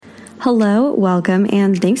Hello, welcome,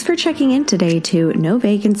 and thanks for checking in today to No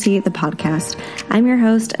Vacancy, the podcast. I'm your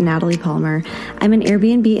host, Natalie Palmer. I'm an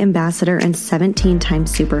Airbnb ambassador and 17-time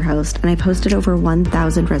superhost, and I've hosted over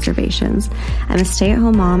 1,000 reservations. I'm a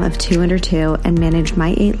stay-at-home mom of 2 under 2 and manage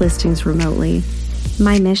my 8 listings remotely.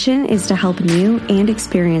 My mission is to help new and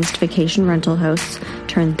experienced vacation rental hosts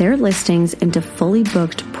turn their listings into fully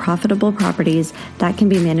booked, profitable properties that can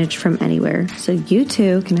be managed from anywhere, so you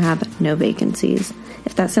too can have no vacancies.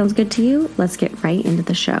 If that sounds good to you, let's get right into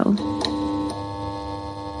the show.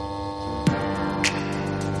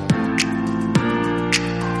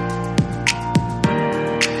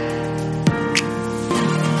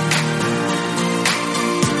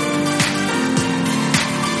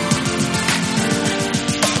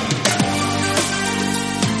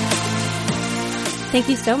 Thank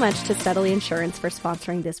you so much to Steadily Insurance for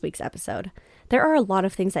sponsoring this week's episode. There are a lot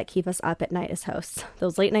of things that keep us up at night as hosts.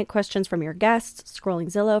 Those late night questions from your guests, scrolling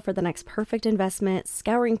Zillow for the next perfect investment,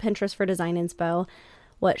 scouring Pinterest for design inspo.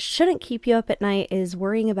 What shouldn't keep you up at night is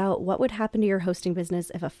worrying about what would happen to your hosting business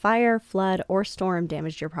if a fire, flood, or storm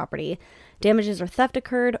damaged your property, damages or theft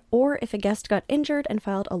occurred, or if a guest got injured and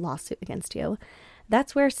filed a lawsuit against you.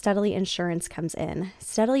 That's where Steadily Insurance comes in.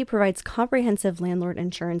 Steadily provides comprehensive landlord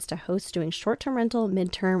insurance to hosts doing short-term rental,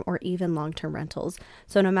 mid-term, or even long-term rentals.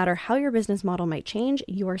 So no matter how your business model might change,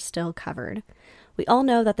 you are still covered. We all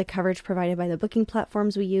know that the coverage provided by the booking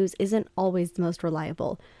platforms we use isn't always the most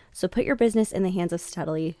reliable. So put your business in the hands of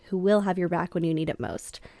Steadily, who will have your back when you need it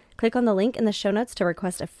most. Click on the link in the show notes to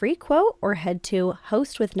request a free quote or head to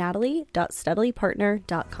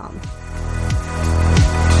hostwithnatalie.steadilypartner.com.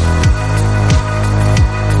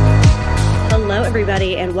 Hello,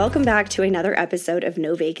 everybody, and welcome back to another episode of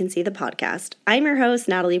No Vacancy, the podcast. I'm your host,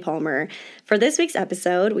 Natalie Palmer. For this week's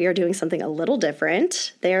episode, we are doing something a little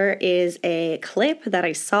different. There is a clip that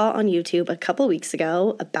I saw on YouTube a couple weeks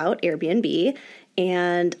ago about Airbnb,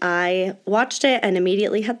 and I watched it and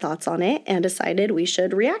immediately had thoughts on it and decided we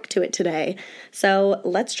should react to it today. So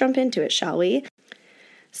let's jump into it, shall we?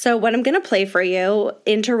 So what I'm going to play for you,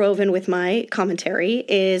 interwoven with my commentary,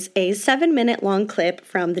 is a 7-minute long clip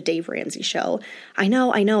from the Dave Ramsey show. I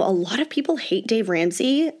know, a lot of people hate Dave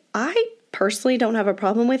Ramsey. I personally don't have a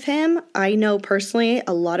problem with him. I know personally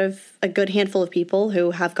a good handful of people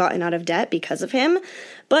who have gotten out of debt because of him,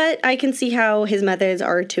 but I can see how his methods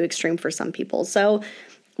are too extreme for some people. So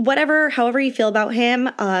however you feel about him,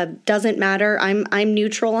 doesn't matter. I'm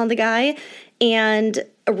neutral on the guy. And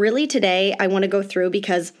really today I want to go through,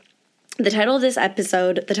 because the title of this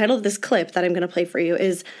clip that I'm going to play for you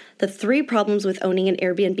is the 3 problems with owning an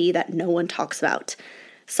Airbnb that no one talks about.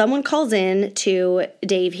 Someone calls in to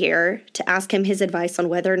Dave here to ask him his advice on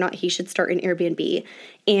whether or not he should start an Airbnb.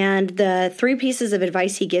 And the 3 pieces of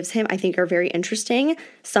advice he gives him I think are very interesting.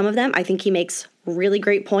 Some of them I think he makes really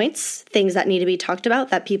great points, things that need to be talked about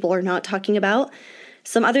that people are not talking about.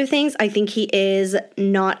 Some other things, I think he is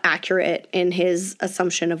not accurate in his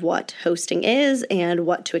assumption of what hosting is and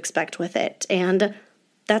what to expect with it. And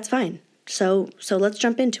that's fine. So let's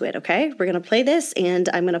jump into it, okay? We're going to play this, and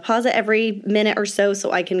I'm going to pause it every minute or so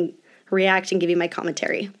I can react and give you my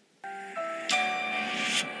commentary.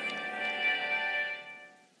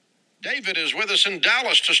 David is with us in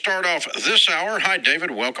Dallas to start off this hour. Hi, David.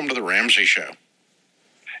 Welcome to the Ramsey Show.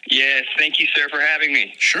 Yes, thank you, sir, for having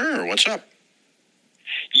me. Sure. What's up?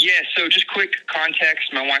 Yeah, so just quick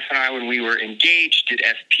context. My wife and I, when we were engaged, did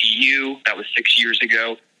FPU. That was 6 years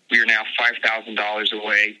ago. We are now $5,000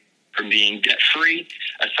 away from being debt-free,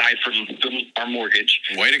 aside from our mortgage.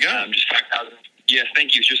 Way to go. Just $5,000. Yes,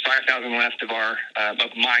 thank you. Just $5,000 left of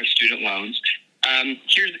my student loans.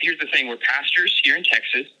 Here's the thing. We're pastors here in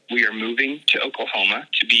Texas. We are moving to Oklahoma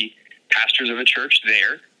to be pastors of a church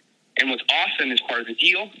there. And what's awesome as part of the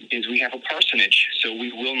deal is we have a parsonage, so we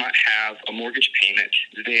will not have a mortgage payment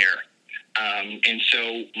there. And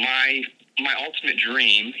so my ultimate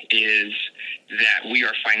dream is that we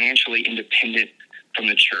are financially independent from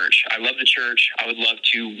the church. I love the church. I would love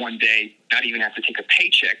to one day not even have to take a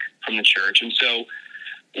paycheck from the church. And so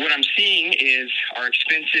what I'm seeing is our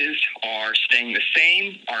expenses are staying the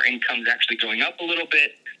same. Our income's actually going up a little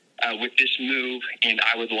bit with this move, and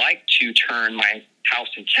I would like to turn my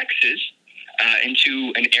house in Texas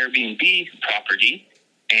into an Airbnb property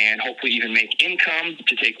and hopefully even make income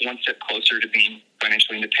to take one step closer to being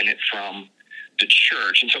financially independent from the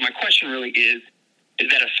church. And so my question really is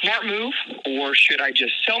that a smart move, or should I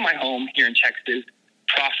just sell my home here in Texas,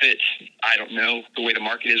 profit, I don't know, the way the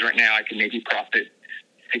market is right now, I could maybe profit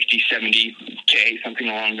 60, 70K, something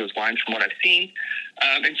along those lines from what I've seen.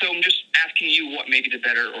 And so I'm just asking you what maybe the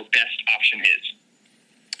better or best option is.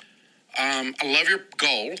 I love your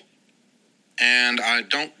goal. and I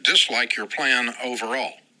don't dislike your plan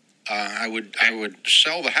overall. I would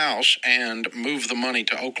sell the house and move the money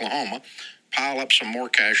to Oklahoma, pile up some more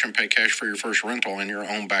cash, and pay cash for your first rental in your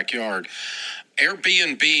own backyard.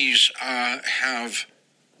 Airbnbs have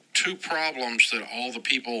two problems that all the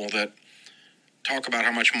people that talk about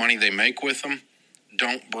how much money they make with them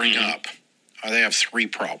don't bring up. They have three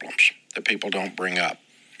problems that people don't bring up.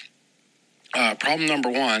 Problem number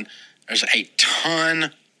one, there's a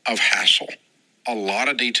ton of hassle, a lot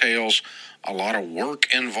of details, a lot of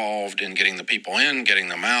work involved in getting the people in, getting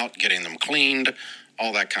them out, getting them cleaned,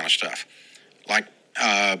 all that kind of stuff. Like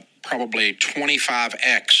probably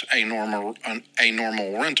 25x a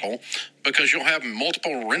normal rental, because you'll have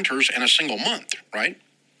multiple renters in a single month, right?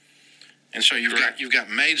 And so you've got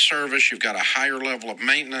maid service, you've got a higher level of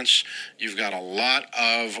maintenance, you've got a lot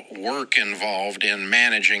of work involved in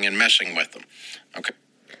managing and messing with them.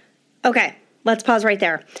 Okay, let's pause right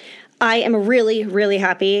there. I am really, really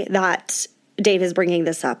happy that Dave is bringing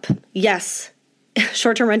this up. Yes,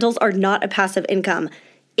 short-term rentals are not a passive income.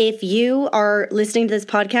 If you are listening to this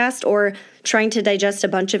podcast or trying to digest a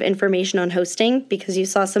bunch of information on hosting because you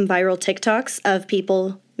saw some viral TikToks of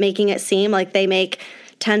people making it seem like they make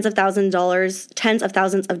tens of thousands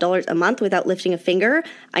of dollars a month without lifting a finger,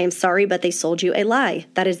 I am sorry, but they sold you a lie.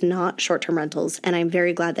 That is not short-term rentals, and I'm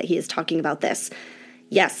very glad that he is talking about this.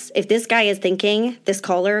 Yes, if this guy is thinking, this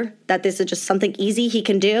caller, that this is just something easy he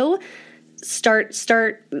can do, start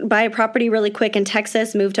buy a property really quick in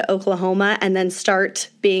Texas, move to Oklahoma, and then start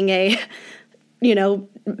being a,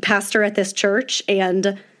 pastor at this church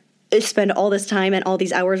and spend all this time and all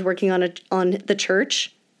these hours working on the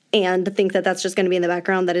church and think that that's just going to be in the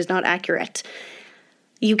background. That is not accurate.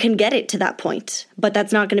 You can get it to that point, but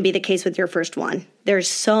that's not going to be the case with your first one. There's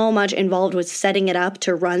so much involved with setting it up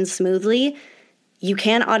to run smoothly. You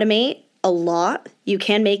can automate a lot. You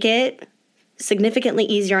can make it significantly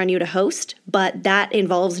easier on you to host, but that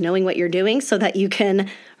involves knowing what you're doing so that you can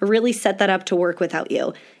really set that up to work without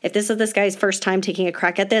you. If this is this guy's first time taking a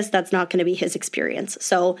crack at this, that's not going to be his experience.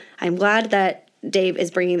 So I'm glad that Dave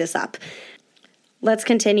is bringing this up. Let's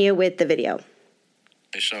continue with the video.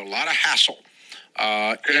 So a lot of hassle.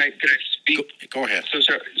 Could I speak? Go ahead. So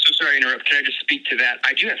sorry to interrupt. Can I just speak to that?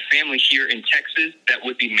 I do have family here in Texas that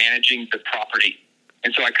would be managing the property.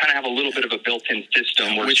 And so I kind of have a little bit of a built-in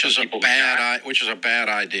system where which is a bad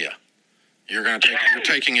idea. You're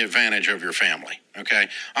taking advantage of your family. Okay,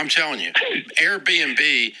 I'm telling you,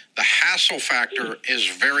 Airbnb, the hassle factor is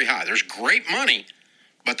very high. There's great money,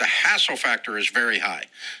 but the hassle factor is very high.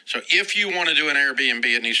 So if you want to do an Airbnb,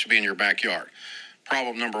 it needs to be in your backyard.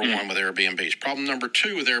 Problem number one with Airbnbs. Problem number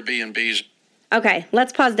two with Airbnbs. Okay,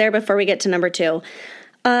 let's pause there before we get to number two.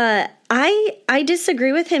 I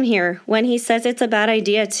disagree with him here when he says it's a bad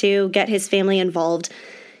idea to get his family involved.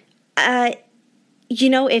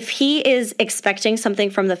 If he is expecting something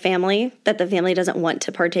from the family that the family doesn't want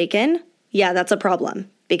to partake in, yeah, that's a problem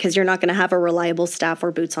because you're not going to have a reliable staff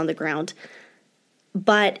or boots on the ground.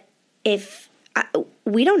 But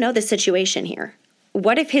we don't know the situation here.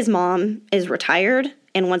 What if his mom is retired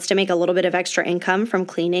and wants to make a little bit of extra income from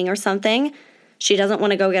cleaning or something? She doesn't want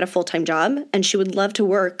to go get a full-time job, and she would love to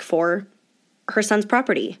work for her son's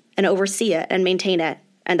property and oversee it and maintain it.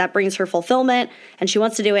 And that brings her fulfillment, and she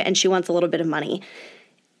wants to do it, and she wants a little bit of money.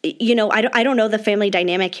 I don't know the family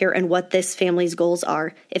dynamic here and what this family's goals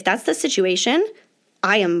are. If that's the situation,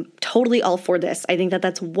 I am totally all for this. I think that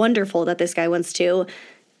that's wonderful that this guy wants to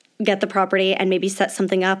get the property and maybe set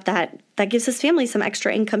something up that gives his family some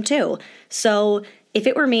extra income too. So if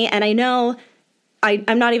it were me, and I know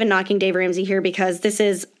I'm not even knocking Dave Ramsey here because this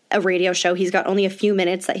is a radio show. He's got only a few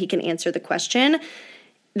minutes that he can answer the question.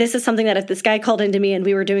 This is something that if this guy called into me and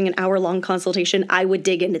we were doing an hour-long consultation, I would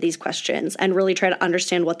dig into these questions and really try to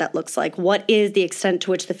understand what that looks like. What is the extent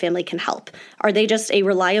to which the family can help? Are they just a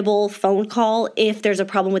reliable phone call if there's a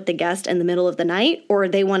problem with the guest in the middle of the night, or are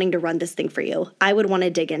they wanting to run this thing for you? I would want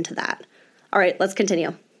to dig into that. All right, let's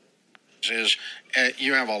continue.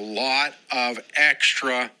 You have a lot of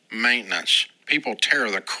extra maintenance. People tear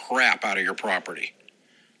the crap out of your property.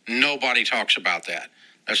 Nobody talks about that.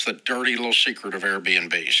 That's the dirty little secret of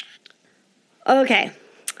Airbnbs. Okay.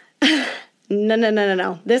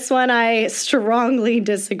 No. This one I strongly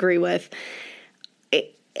disagree with.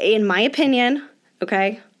 In my opinion,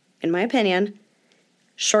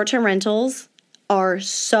 short-term rentals are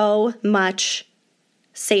so much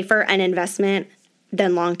safer an investment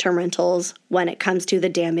than long-term rentals when it comes to the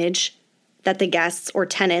damage that the guests or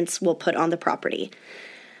tenants will put on the property.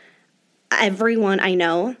 Everyone I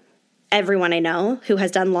know who has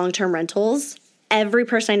done long-term rentals, every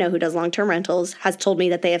person I know who does long-term rentals has told me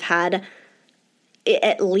that they have had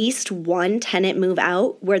at least one tenant move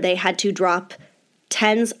out where they had to drop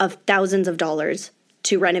tens of thousands of dollars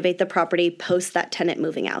to renovate the property post that tenant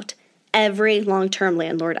moving out. Every long-term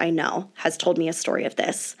landlord I know has told me a story of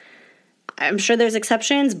this. I'm sure there's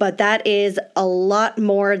exceptions, but that is a lot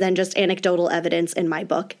more than just anecdotal evidence in my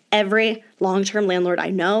book. Every long-term landlord I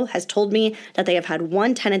know has told me that they have had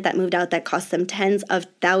one tenant that moved out that cost them tens of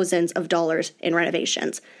thousands of dollars in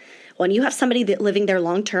renovations. When you have somebody that living there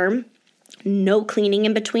long-term, no cleaning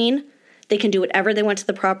in between, they can do whatever they want to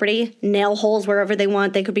the property, nail holes wherever they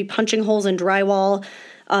want. They could be punching holes in drywall,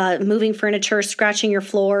 moving furniture, scratching your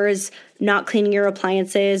floors, not cleaning your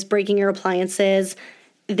appliances, breaking your appliances.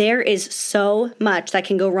 There is so much that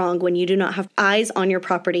can go wrong when you do not have eyes on your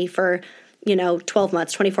property for, 12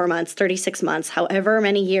 months, 24 months, 36 months, however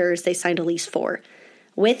many years they signed a lease for.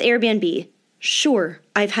 With Airbnb, sure,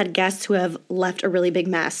 I've had guests who have left a really big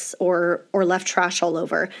mess or left trash all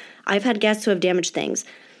over. I've had guests who have damaged things.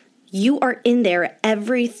 You are in there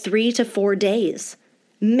every 3 to 4 days.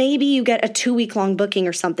 Maybe you get a 2-week-long booking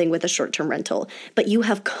or something with a short-term rental, but you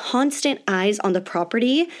have constant eyes on the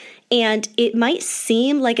property, and it might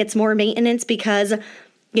seem like it's more maintenance because,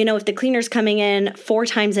 if the cleaner's coming in 4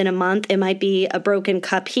 times in a month, it might be a broken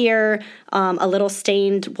cup here, a little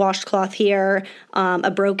stained washcloth here,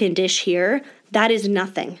 a broken dish here. That is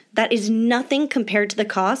nothing. That is nothing compared to the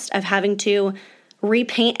cost of having to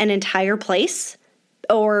repaint an entire place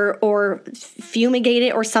or fumigate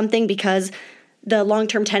it or something because the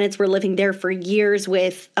long-term tenants were living there for years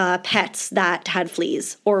with pets that had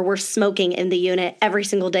fleas or were smoking in the unit every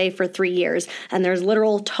single day for 3 years, and there's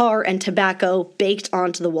literal tar and tobacco baked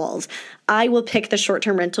onto the walls. I will pick the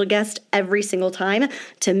short-term rental guest every single time.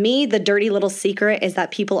 To me, the dirty little secret is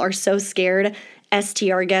that people are so scared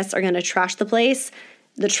STR guests are going to trash the place.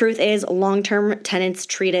 The truth is long-term tenants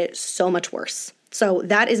treat it so much worse. So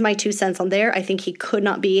that is my 2 cents on there. I think he could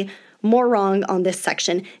not be more wrong on this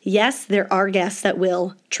section. Yes, there are guests that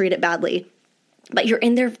will treat it badly, but you're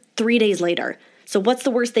in there 3 days later. So what's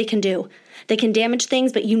the worst they can do? They can damage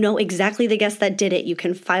things, but you know exactly the guest that did it. You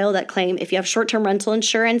can file that claim. If you have short-term rental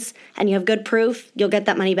insurance and you have good proof, you'll get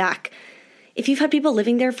that money back. If you've had people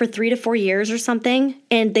living there for 3 to 4 years or something,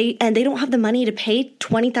 and they don't have the money to pay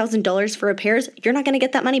 $20,000 for repairs, you're not going to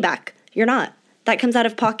get that money back. You're not. That comes out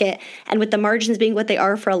of pocket. And with the margins being what they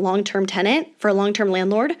are for a long-term tenant, for a long-term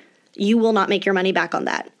landlord, you will not make your money back on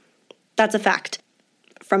that. That's a fact.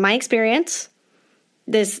 From my experience,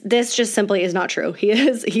 this just simply is not true. He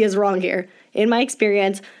is wrong here. In my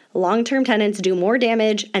experience, long-term tenants do more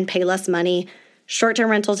damage and pay less money. Short-term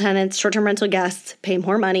rental tenants, short-term rental guests pay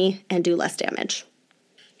more money and do less damage.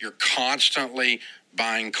 You're constantly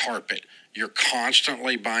buying carpet. You're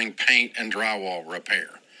constantly buying paint and drywall repair.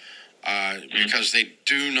 Because they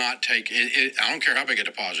do not take it. I don't care how big a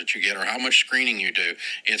deposit you get or how much screening you do.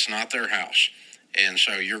 It's not their house. And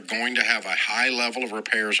so you're going to have a high level of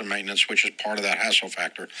repairs and maintenance, which is part of that hassle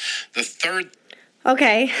factor. The third.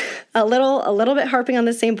 Okay, a little bit harping on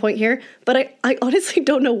the same point here, but I honestly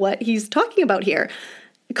don't know what he's talking about here.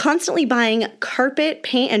 Constantly buying carpet,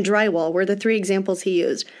 paint, and drywall were the 3 examples he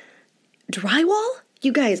used. Drywall?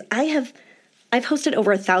 You guys, I've hosted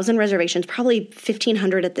over 1,000 reservations, probably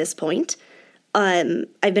 1,500 at this point.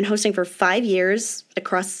 I've been hosting for 5 years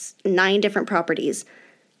across 9 different properties.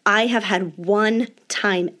 I have had one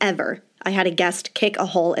time ever I had a guest kick a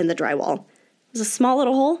hole in the drywall. It was a small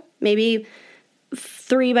little hole, maybe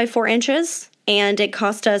 3 by 4 inches, and it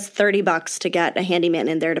cost us $30 to get a handyman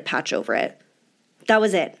in there to patch over it. That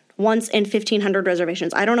was it. Once in 1,500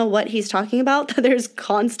 reservations. I don't know what he's talking about. There's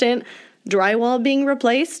constant drywall being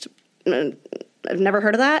replaced. I've never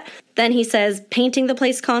heard of that. Then he says painting the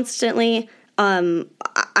place constantly.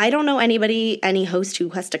 I don't know any host who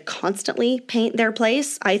has to constantly paint their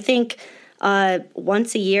place. I think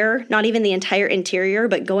once a year, not even the entire interior,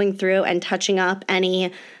 but going through and touching up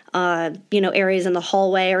any areas in the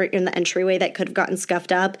hallway or in the entryway that could have gotten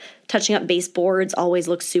scuffed up. Touching up baseboards always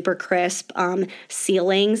looks super crisp.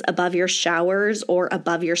 Ceilings above your showers or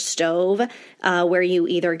above your stove, where you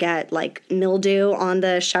either get like mildew on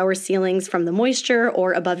the shower ceilings from the moisture,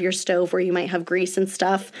 or above your stove where you might have grease and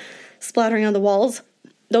stuff splattering on the walls.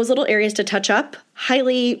 Those little areas to touch up,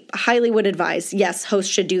 highly would advise. Yes,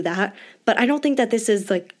 hosts should do that. But I don't think that this is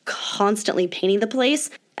like constantly painting the place.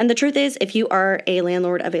 And the truth is, if you are a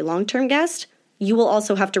landlord of a long-term guest, you will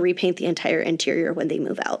also have to repaint the entire interior when they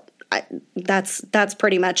move out. That's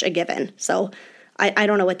pretty much a given. So I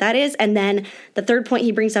don't know what that is. And then the third point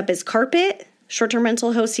he brings up is carpet. Short-term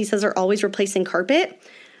rental hosts, he says, are always replacing carpet.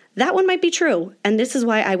 That one might be true. And this is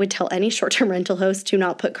why I would tell any short-term rental host to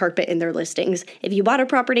not put carpet in their listings. If you bought a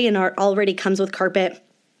property and it already comes with carpet,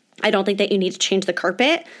 I don't think that you need to change the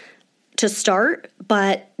carpet to start,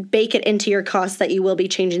 but bake it into your costs that you will be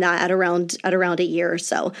changing that at around a year or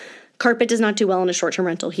so. Carpet does not do well in a short-term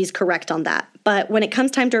rental. He's correct on that. But when it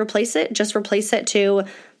comes time to replace it, just replace it to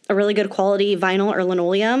a really good quality vinyl or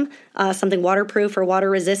linoleum, something waterproof or water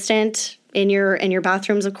resistant. In your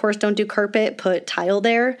bathrooms, of course, don't do carpet. Put tile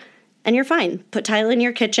there, and you're fine. Put tile in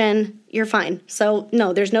your kitchen, you're fine. So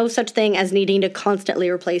no, there's no such thing as needing to constantly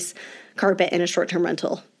replace carpet in a short-term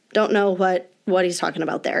rental. Don't know what he's talking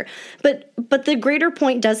about there. But the greater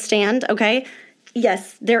point does stand, okay?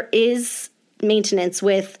 Yes, there is maintenance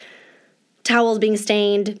with towels being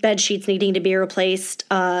stained, bed sheets needing to be replaced.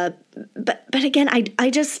 But again, I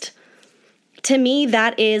just, to me,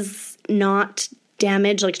 that is not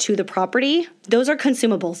damage like to the property. Those are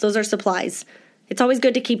consumables. Those are supplies. It's always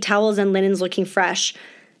good to keep towels and linens looking fresh.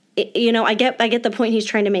 I get the point he's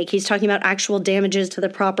trying to make. He's talking about actual damages to the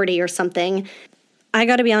property or something. I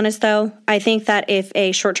got to be honest, though. I think that if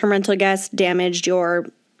a short-term rental guest damaged your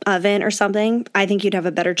oven or something, I think you'd have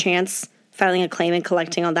a better chance filing a claim and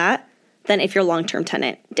collecting on that than if your long-term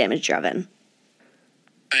tenant damaged your oven.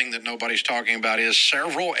 Thing that nobody's talking about is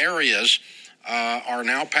several areas are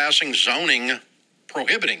now passing zoning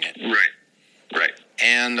prohibiting it. Right.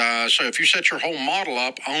 And so if you set your whole model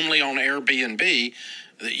up only on Airbnb,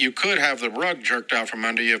 you could have the rug jerked out from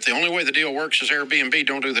under you. If the only way the deal works is Airbnb,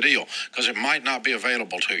 don't do the deal because it might not be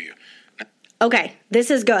available to you. Okay,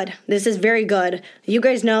 this is good. This is very good. You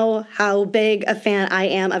guys know how big a fan I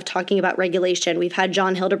am of talking about regulation. We've had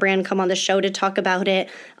John Hildebrand come on the show to talk about it.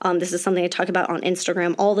 This is something I talk about on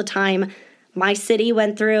Instagram all the time. My city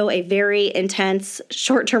went through a very intense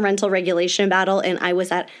short-term rental regulation battle, and I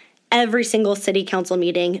was at every single city council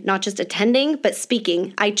meeting, not just attending, but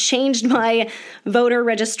speaking. I changed my voter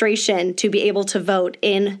registration to be able to vote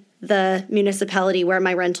in the municipality where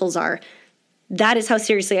my rentals are. That is how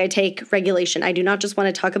seriously I take regulation. I do not just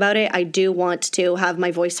want to talk about it. I do want to have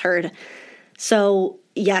my voice heard. So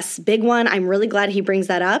yes, big one. I'm really glad he brings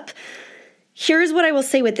that up. Here's what I will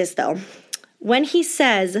say with this, though. When he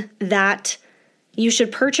says that you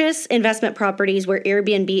should purchase investment properties where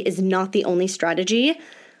Airbnb is not the only strategy,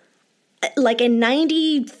 like in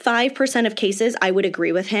 95% of cases, I would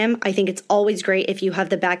agree with him. I think it's always great if you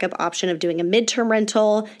have the backup option of doing a midterm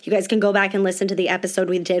rental. You guys can go back and listen to the episode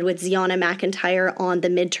we did with Ziana McIntyre on the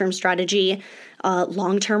midterm strategy.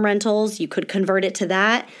 Long-term rentals, you could convert it to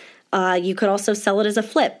that. You could also sell it as a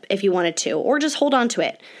flip if you wanted to, or just hold on to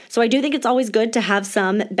it. So I do think it's always good to have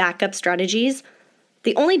some backup strategies.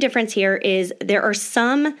 The only difference here is there are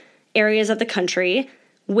some areas of the country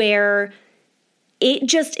where it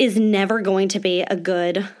just is never going to be a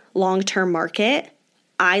good long-term market.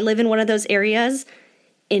 I live in one of those areas.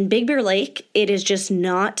 In Big Bear Lake, it is just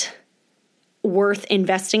not worth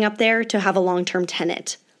investing up there to have a long-term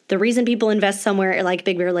tenant. The reason people invest somewhere like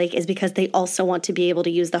Big Bear Lake is because they also want to be able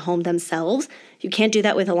to use the home themselves. You can't do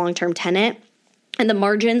that with a long-term tenant. And the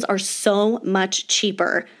margins are so much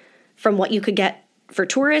cheaper from what you could get for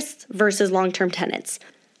tourists versus long-term tenants.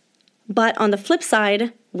 But on the flip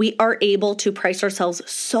side, we are able to price ourselves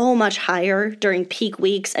so much higher during peak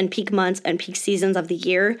weeks and peak months and peak seasons of the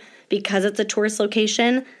year because it's a tourist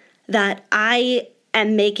location that I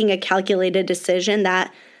am making a calculated decision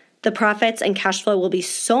that the profits and cash flow will be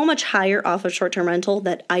so much higher off of short-term rental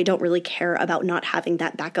that I don't really care about not having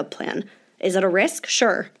that backup plan. Is it a risk?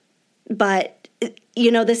 Sure. But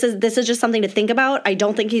this is just something to think about. I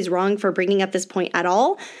don't think he's wrong for bringing up this point at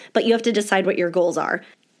all, but you have to decide what your goals are.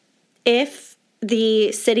 If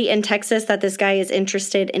the city in Texas that this guy is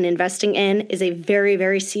interested in investing in is a very,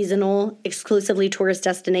 very seasonal, exclusively tourist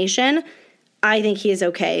destination, I think he is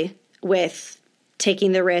okay with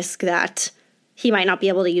taking the risk that he might not be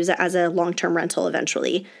able to use it as a long-term rental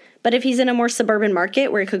eventually. But if he's in a more suburban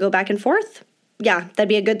market where it could go back and forth, yeah, that'd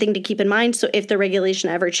be a good thing to keep in mind. So if the regulation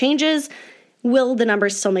ever changes, will the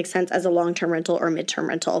numbers still make sense as a long-term rental or midterm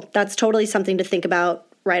rental? That's totally something to think about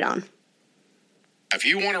right on. If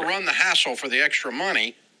you want to run the hassle for the extra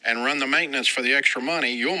money and run the maintenance for the extra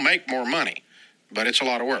money, you'll make more money, but it's a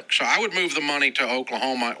lot of work. So I would move the money to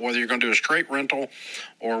Oklahoma, whether you're going to do a straight rental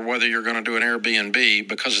or whether you're going to do an Airbnb,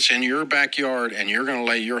 because it's in your backyard and you're going to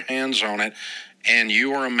lay your hands on it, and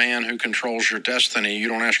you are a man who controls your destiny. You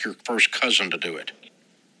don't ask your first cousin to do it.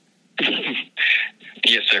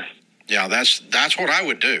 Yes, sir. Yeah, that's what I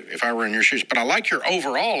would do if I were in your shoes. But I like your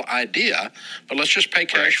overall idea, but let's just pay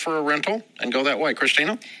cash for a rental and go that way.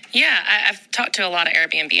 Christina? Yeah, I've talked to a lot of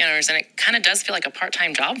Airbnb owners, and it kind of does feel like a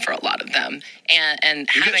part-time job for a lot of them. And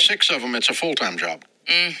you get 6 of them, it's a full-time job.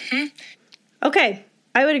 Mm-hmm. Okay,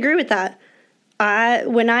 I would agree with that.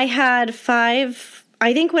 When I had 5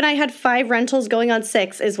 I think when I had 5 rentals going on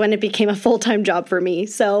 6 is when it became a full-time job for me.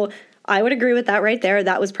 So I would agree with that right there.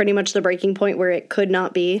 That was pretty much the breaking point where it could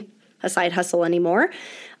not be a side hustle anymore.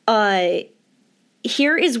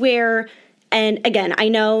 Here is where, and again, I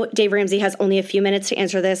know Dave Ramsey has only a few minutes to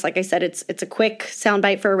answer this. Like I said, it's a quick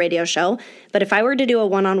soundbite for a radio show. But if I were to do a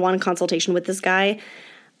one-on-one consultation with this guy,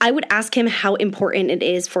 I would ask him how important it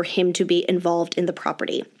is for him to be involved in the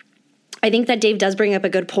property. I think that Dave does bring up a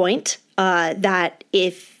good point that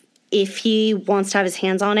if he wants to have his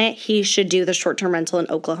hands on it, he should do the short-term rental in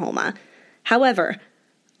Oklahoma. However,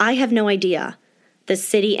 I have no idea the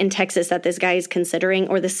city in Texas that this guy is considering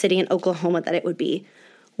or the city in Oklahoma that it would be.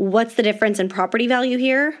 What's the difference in property value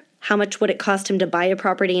here? How much would it cost him to buy a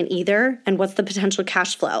property in either? And what's the potential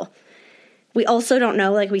cash flow? We also don't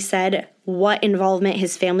know, like we said, what involvement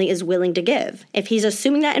his family is willing to give. If he's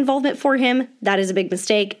assuming that involvement for him, that is a big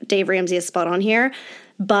mistake. Dave Ramsey is spot on here.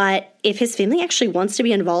 But if his family actually wants to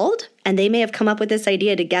be involved and they may have come up with this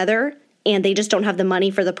idea together and they just don't have the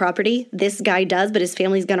money for the property, this guy does, but his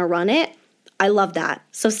family's going to run it. I love that.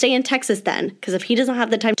 So stay in Texas then, because if he doesn't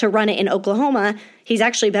have the time to run it in Oklahoma, he's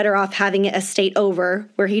actually better off having it a state over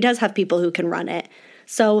where he does have people who can run it.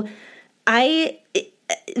 So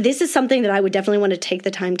this is something that I would definitely want to take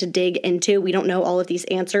the time to dig into. We don't know all of these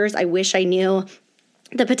answers. I wish I knew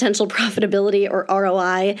the potential profitability or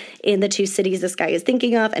ROI in the 2 cities this guy is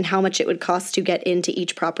thinking of and how much it would cost to get into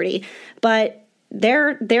each property. But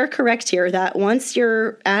they're correct here that once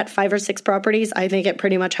you're at 5 or 6 properties, I think it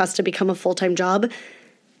pretty much has to become a full-time job.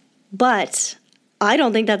 But I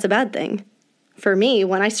don't think that's a bad thing. For me,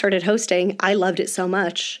 when I started hosting, I loved it so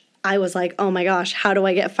much. I was like, oh my gosh, how do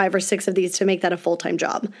I get 5 or 6 of these to make that a full-time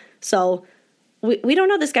job? So we don't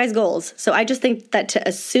know this guy's goals. So I just think that to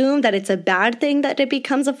assume that it's a bad thing that it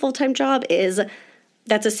becomes a full-time job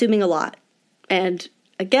that's assuming a lot. And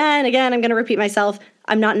again, I'm going to repeat myself.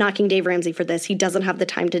 I'm not knocking Dave Ramsey for this. He doesn't have the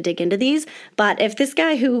time to dig into these. But if this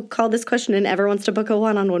guy who called this question in ever wants to book a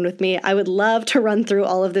one-on-one with me, I would love to run through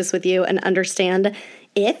all of this with you and understand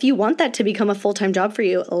if you want that to become a full-time job for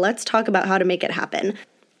you. Let's talk about how to make it happen.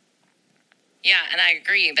 Yeah, and I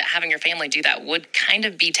agree that having your family do that would kind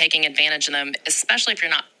of be taking advantage of them, especially if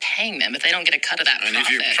you're not paying them, if they don't get a cut of that profit. And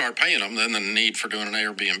if you start paying them, then the need for doing an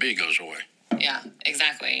Airbnb goes away. Yeah,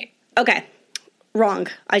 exactly. Okay, wrong.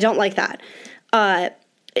 I don't like that.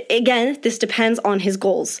 Again, this depends on his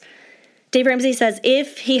goals. Dave Ramsey says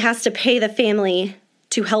if he has to pay the family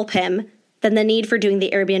to help him, then the need for doing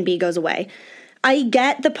the Airbnb goes away. I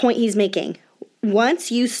get the point he's making.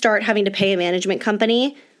 Once you start having to pay a management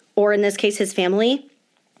company, or in this case, his family,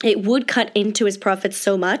 it would cut into his profits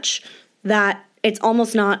so much that it's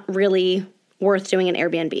almost not really worth doing an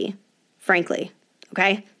Airbnb, frankly,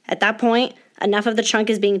 okay? At that point, enough of the chunk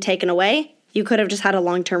is being taken away. You could have just had a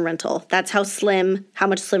long-term rental. That's how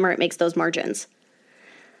much slimmer it makes those margins.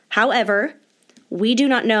 However, we do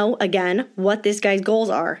not know, again, what this guy's goals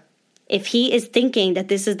are. If he is thinking that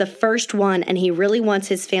this is the first one and he really wants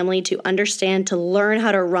his family to understand, to learn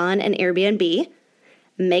how to run an Airbnb,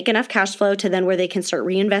 make enough cash flow to then where they can start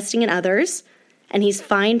reinvesting in others, and he's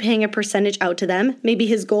fine paying a percentage out to them. Maybe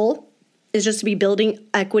his goal is just to be building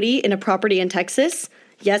equity in a property in Texas.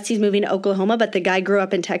 Yes, he's moving to Oklahoma, but the guy grew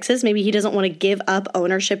up in Texas. Maybe he doesn't want to give up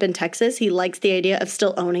ownership in Texas. He likes the idea of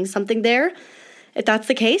still owning something there. If that's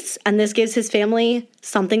the case, and this gives his family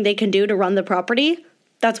something they can do to run the property,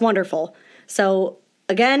 that's wonderful. So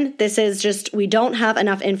again, this is just, we don't have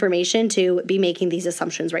enough information to be making these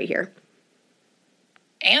assumptions right here.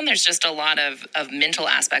 And there's just a lot of mental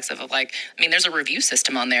aspects of there's a review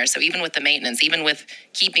system on there. So even with the maintenance, even with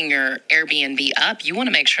keeping your Airbnb up, you want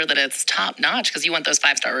to make sure that it's top notch because you want those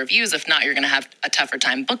 5-star reviews. If not, you're going to have a tougher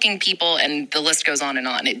time booking people, and the list goes on and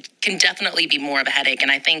on. It can definitely be more of a headache.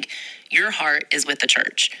 And I think your heart is with the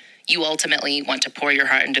church. You ultimately want to pour your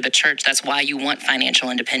heart into the church. That's why you want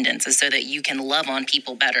financial independence, is so that you can love on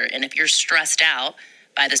people better. And if you're stressed out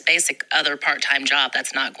by this basic other part-time job,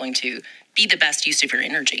 that's not going to be the best use of your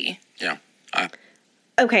energy. Yeah.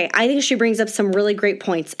 Okay, I think she brings up some really great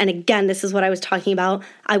points. And again, this is what I was talking about.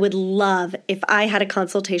 I would love if I had a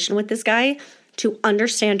consultation with this guy to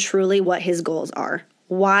understand truly what his goals are,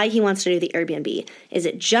 why he wants to do the Airbnb. Is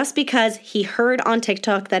it just because he heard on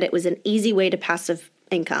TikTok that it was an easy way to passive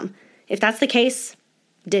income? If that's the case,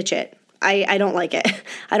 ditch it. I don't like it.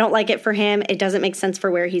 I don't like it for him. It doesn't make sense for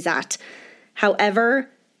where he's at. However,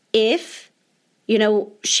 if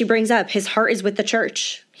she brings up his heart is with the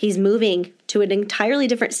church. He's moving to an entirely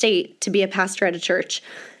different state to be a pastor at a church.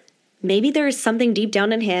 Maybe there is something deep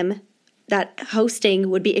down in him that hosting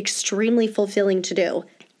would be extremely fulfilling to do.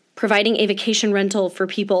 Providing a vacation rental for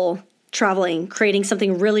people traveling, creating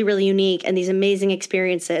something really, really unique and these amazing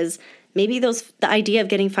experiences. Maybe the idea of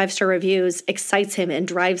getting 5-star reviews excites him and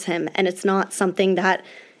drives him, and it's not something that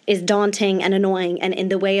is daunting and annoying and in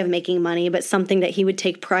the way of making money, but something that he would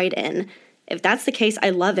take pride in. If that's the case, I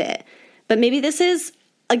love it. But maybe this is,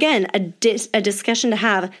 again, a discussion to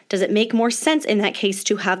have. Does it make more sense in that case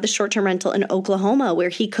to have the short-term rental in Oklahoma, where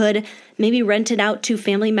he could maybe rent it out to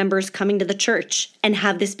family members coming to the church and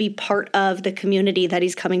have this be part of the community that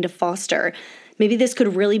he's coming to foster? Maybe this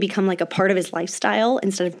could really become like a part of his lifestyle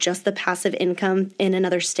instead of just the passive income in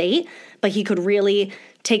another state, but he could really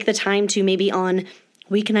take the time to maybe on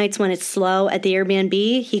weeknights when it's slow at the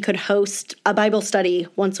Airbnb, he could host a Bible study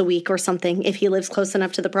once a week or something if he lives close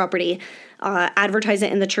enough to the property. Advertise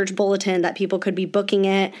it in the church bulletin that people could be booking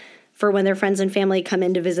it for when their friends and family come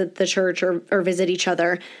in to visit the church or visit each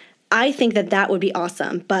other. I think that would be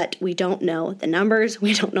awesome, but we don't know the numbers,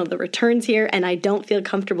 we don't know the returns here, and I don't feel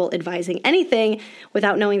comfortable advising anything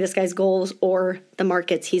without knowing this guy's goals or the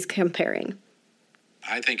markets he's comparing.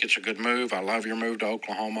 I think it's a good move. I love your move to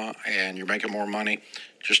Oklahoma, and you're making more money.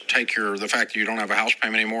 Just take the fact that you don't have a house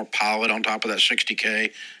payment anymore, pile it on top of that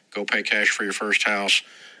 $60K, go pay cash for your first house,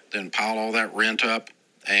 then pile all that rent up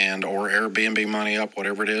or Airbnb money up,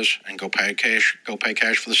 whatever it is, and go pay cash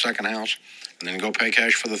for the second house, and then go pay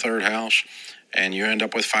cash for the third house, and you end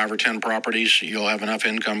up with 5 or 10 properties. You'll have enough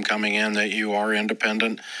income coming in that you are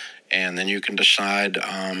independent, and then you can decide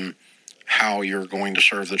how you're going to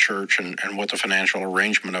serve the church and what the financial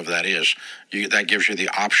arrangement of that is. That gives you the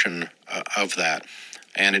option of that,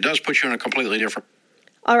 and it does put you in a completely different...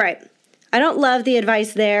 All right. I don't love the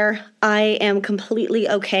advice there. I am completely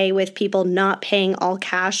okay with people not paying all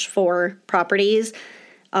cash for properties.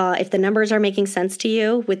 If the numbers are making sense to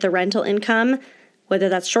you with the rental income, whether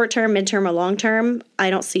that's short-term, mid-term, or long-term, I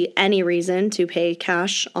don't see any reason to pay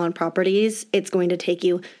cash on properties. It's going to take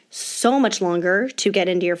you so much longer to get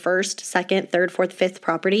into your first, second, third, fourth, fifth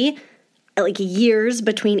property, like years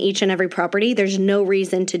between each and every property. There's no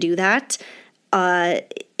reason to do that.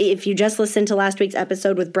 If you just listened to last week's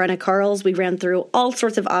episode with Brenna Carls, we ran through all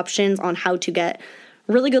sorts of options on how to get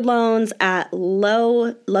really good loans at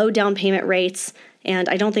low down payment rates, and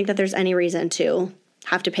I don't think that there's any reason to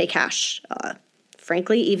have to pay cash.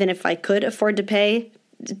 Frankly, even if I could afford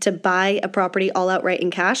to buy a property all outright in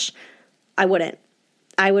cash, I wouldn't.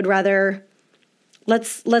 I would rather,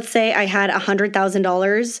 let's say I had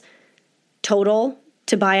 $100,000 total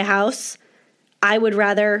to buy a house. I would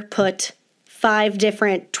rather put 5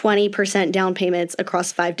 different 20% down payments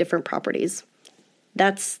across 5 different properties.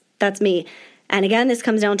 That's me. And again, this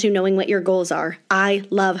comes down to knowing what your goals are. I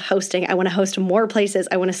love hosting. I want to host more places.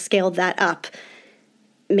 I want to scale that up.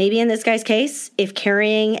 Maybe in this guy's case, if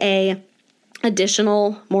carrying a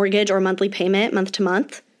additional mortgage or monthly payment month to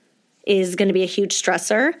month is going to be a huge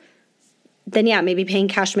stressor, then yeah, maybe paying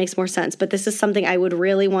cash makes more sense. But this is something I would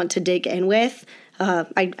really want to dig in with.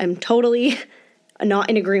 I'm totally not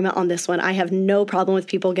in agreement on this one. I have no problem with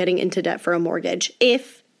people getting into debt for a mortgage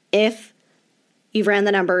if you've ran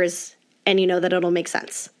the numbers and you know that it'll make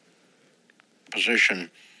sense. Position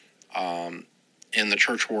in the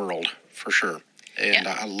church world, for sure. And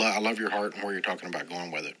yeah. I love your heart and where you're talking about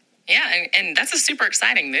going with it. Yeah, and that's a super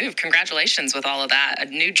exciting move. Congratulations with all of that. A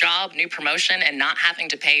new job, new promotion, and not having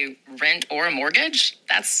to pay rent or a mortgage.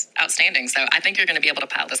 That's outstanding. So I think you're going to be able to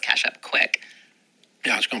pile this cash up quick.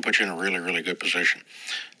 Yeah, it's going to put you in a really, really good position.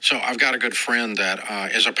 So I've got a good friend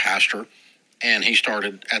that is a pastor, and he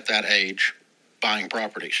started at that age buying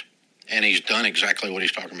properties. And he's done exactly what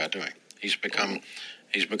he's talking about doing. He's got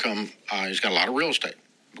a lot of real estate,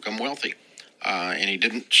 become wealthy. And he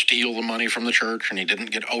didn't steal the money from the church, and he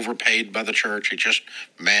didn't get overpaid by the church. He just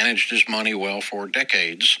managed his money well for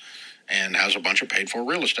decades and has a bunch of paid-for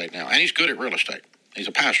real estate now. And he's good at real estate. He's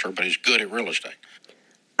a pastor, but he's good at real estate.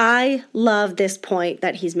 I love this point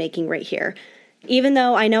that he's making right here. Even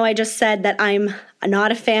though I know I just said that I'm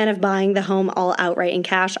not a fan of buying the home all outright in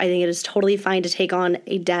cash, I think it is totally fine to take on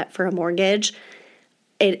a debt for a mortgage.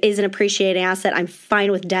 It is an appreciating asset. I'm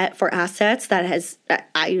fine with debt for assets.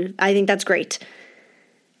 I think that's great.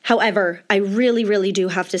 However, I really, really do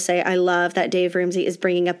have to say I love that Dave Ramsey is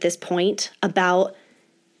bringing up this point about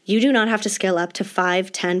you do not have to scale up to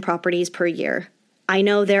 5-10 properties per year. I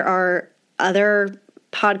know there are other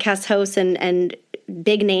podcast hosts and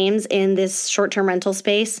big names in this short-term rental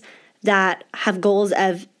space that have goals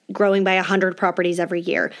of growing by 100 properties every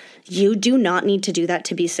year. You do not need to do that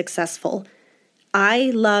to be successful.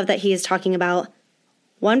 I love that he is talking about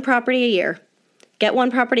 1 property a year. Get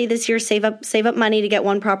 1 property this year, save up money to get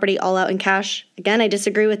 1 property all out in cash. Again, I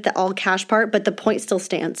disagree with the all cash part, but the point still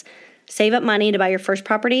stands. Save up money to buy your first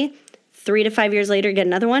property, 3 to 5 years later, get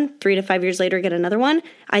another one. 3 to 5 years later, get another one.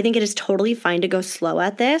 I think it is totally fine to go slow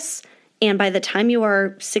at this. And by the time you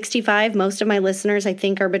are 65, most of my listeners, I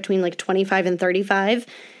think, are between like 25 and 35.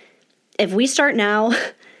 If we start now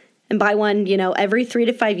and buy one, every 3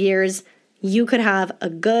 to 5 years, you could have a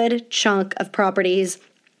good chunk of properties,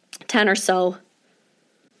 10 or so,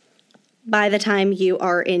 by the time you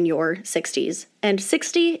are in your 60s. And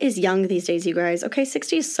 60 is young these days, you guys. Okay,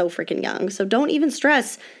 60 is so freaking young. So don't even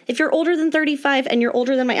stress. If you're older than 35 and you're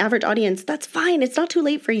older than my average audience, that's fine. It's not too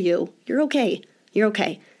late for you. You're okay. You're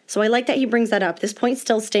okay. So I like that he brings that up. This point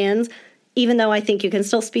still stands, even though I think you can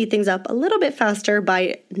still speed things up a little bit faster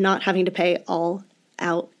by not having to pay all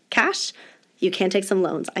out cash. You can take some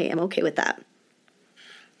loans. I am okay with that.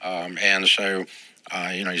 And so,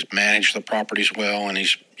 he's managed the properties well, and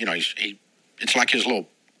it's like his little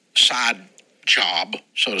side job,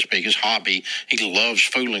 so to speak, his hobby. He loves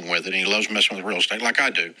fooling with it, and he loves messing with real estate like I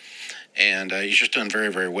do. And he's just done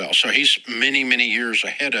very, very well. So he's many, many years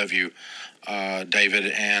ahead of you, David,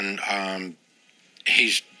 and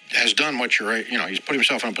has done what he's put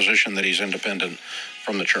himself in a position that he's independent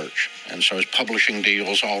from the church. And so his publishing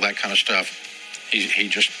deals, all that kind of stuff, he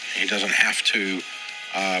doesn't have to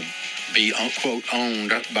be, quote, owned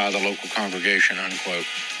by the local congregation, unquote.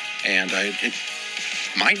 And it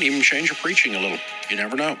might even change your preaching a little. You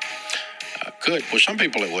never know. Could. With some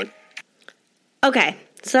people it would. Okay,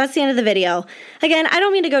 so that's the end of the video. Again, I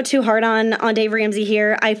don't mean to go too hard on Dave Ramsey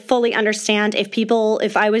here. I fully understand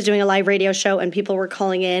if I was doing a live radio show and people were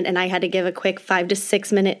calling in and I had to give a quick 5 to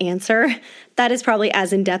 6 minute answer, that is probably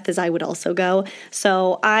as in depth as I would also go.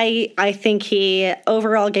 So I think he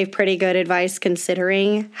overall gave pretty good advice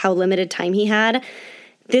considering how limited time he had.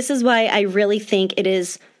 This is why I really think it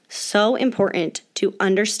is so important to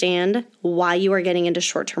understand why you are getting into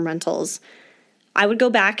short-term rentals. I would go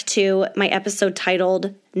back to my episode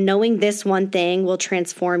titled, Knowing This One Thing Will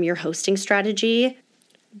Transform Your Hosting Strategy.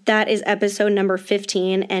 That is episode number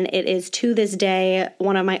 15, and it is to this day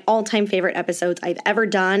one of my all-time favorite episodes I've ever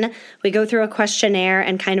done. We go through a questionnaire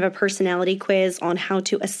and kind of a personality quiz on how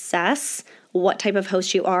to assess what type of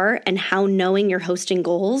host you are and how knowing your hosting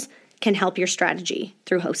goals can help your strategy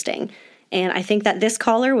through hosting. And I think that this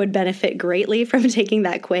caller would benefit greatly from taking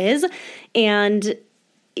that quiz. And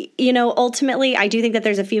ultimately, I do think that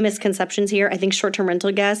there's a few misconceptions here. I think short-term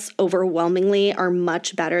rental guests overwhelmingly are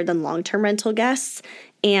much better than long-term rental guests.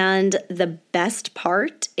 And the best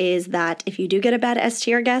part is that if you do get a bad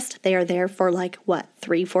STR guest, they are there for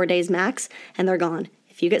 3-4 days max, and they're gone.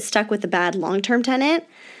 If you get stuck with a bad long-term tenant,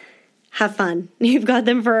 have fun. You've got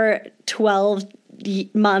them for 12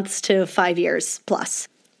 months to 5 years plus.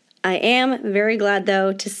 I am very glad,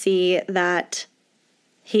 though, to see that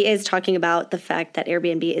he is talking about the fact that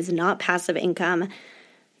Airbnb is not passive income.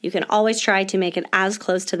 You can always try to make it as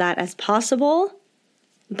close to that as possible,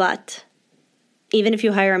 but even if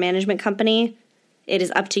you hire a management company, it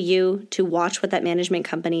is up to you to watch what that management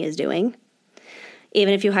company is doing.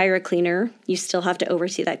 Even if you hire a cleaner, you still have to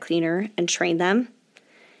oversee that cleaner and train them.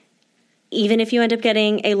 Even if you end up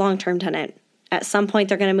getting a long-term tenant, at some point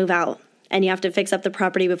they're going to move out, and you have to fix up the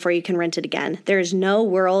property before you can rent it again. There is no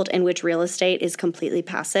world in which real estate is completely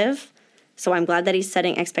passive. So I'm glad that he's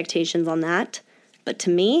setting expectations on that. But to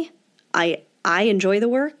me, I enjoy the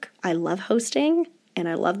work. I love hosting, and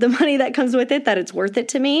I love the money that comes with it, that it's worth it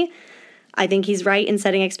to me. I think he's right in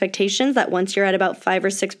setting expectations that once you're at about 5 or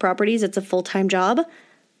 6 properties, it's a full-time job.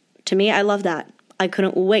 To me, I love that. I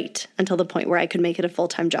couldn't wait until the point where I could make it a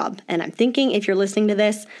full-time job. And I'm thinking if you're listening to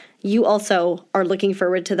this, you also are looking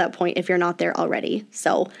forward to that point if you're not there already.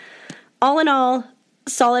 So all in all,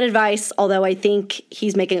 solid advice, although I think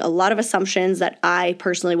he's making a lot of assumptions that I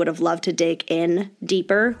personally would have loved to dig in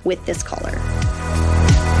deeper with this caller.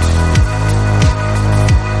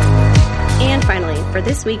 And finally, for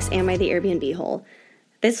this week's Am I the Airbnb hole?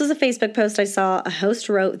 This was a Facebook post I saw. A host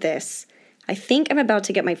wrote this. I think I'm about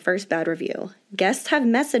to get my first bad review. Guests have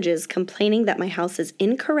messages complaining that my house is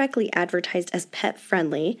incorrectly advertised as pet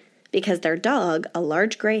friendly because their dog, a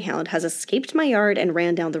large greyhound, has escaped my yard and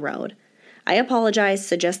ran down the road. I apologize,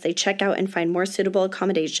 suggest they check out and find more suitable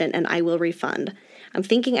accommodation, and I will refund. I'm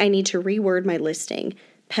thinking I need to reword my listing.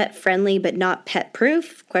 Pet friendly but not pet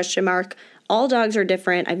proof? ? All dogs are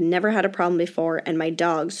different. I've never had a problem before, and my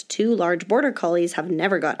dogs, 2 large border collies, have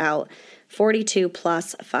never got out. 42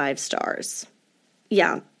 plus 5 stars.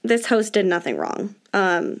 Yeah, this host did nothing wrong.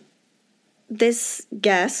 This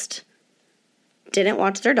guest didn't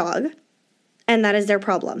watch their dog, and that is their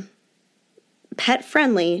problem. Pet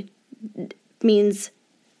friendly means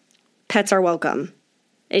pets are welcome.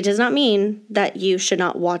 It does not mean that you should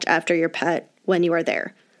not watch after your pet when you are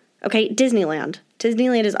there. Okay, Disneyland.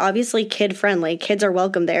 Disneyland is obviously kid-friendly. Kids are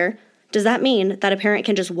welcome there. Does that mean that a parent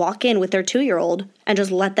can just walk in with their 2-year-old and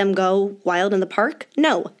just let them go wild in the park?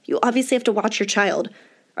 No, you obviously have to watch your child.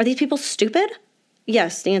 Are these people stupid?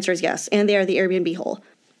 Yes, the answer is yes, and they are the Airbnb hole.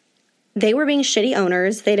 They were being shitty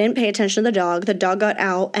owners. They didn't pay attention to the dog. The dog got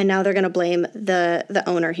out, and now they're going to blame the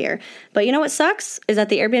owner here. But you know what sucks? Is that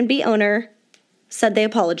the Airbnb owner said they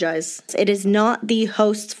apologize. It is not the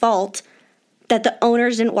host's fault that the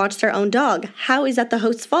owners didn't watch their own dog. How is that the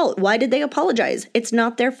host's fault? Why did they apologize? It's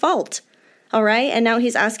not their fault. All right? And now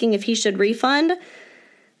he's asking if he should refund.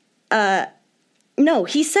 No,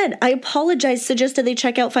 he said, I apologize, suggested they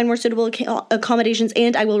check out, find more suitable accommodations,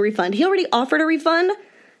 and I will refund. He already offered a refund?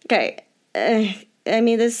 Okay. I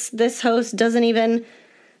mean, this host doesn't even,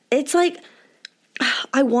 it's like,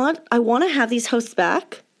 I want to have these hosts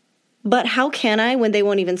back, but how can I when they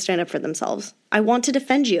won't even stand up for themselves? I want to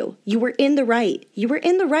defend you. You were in the right. You were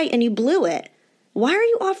in the right and you blew it. Why are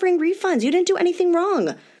you offering refunds? You didn't do anything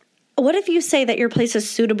wrong. What if you say that your place is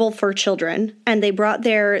suitable for children and they brought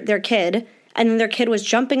their kid and then their kid was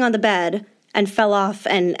jumping on the bed and fell off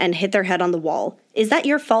and hit their head on the wall? Is that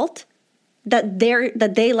your fault? That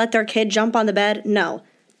they let their kid jump on the bed? No.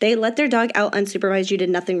 They let their dog out unsupervised. You did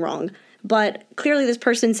nothing wrong. But clearly this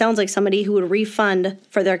person sounds like somebody who would refund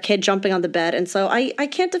for their kid jumping on the bed. And so I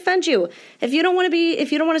can't defend you. If you don't want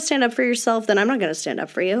to stand up for yourself, then I'm not going to stand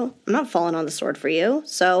up for you. I'm not falling on the sword for you.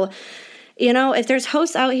 So, if there's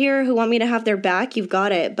hosts out here who want me to have their back, you've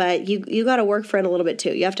got it. But you got to work for it a little bit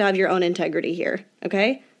too. You have to have your own integrity here.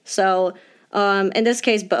 Okay? So, in this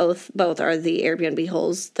case, both are the Airbnb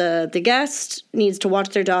holes. The guest needs to watch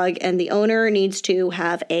their dog and the owner needs to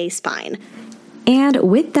have a spine. And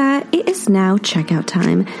with that, it is now checkout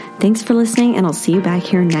time. Thanks for listening, and I'll see you back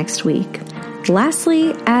here next week.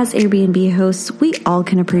 Lastly, as Airbnb hosts, we all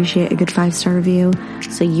can appreciate a good 5-star review.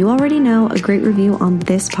 So you already know a great review on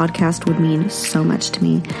this podcast would mean so much to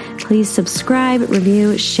me. Please subscribe,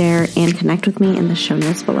 review, share, and connect with me in the show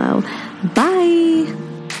notes below. Bye!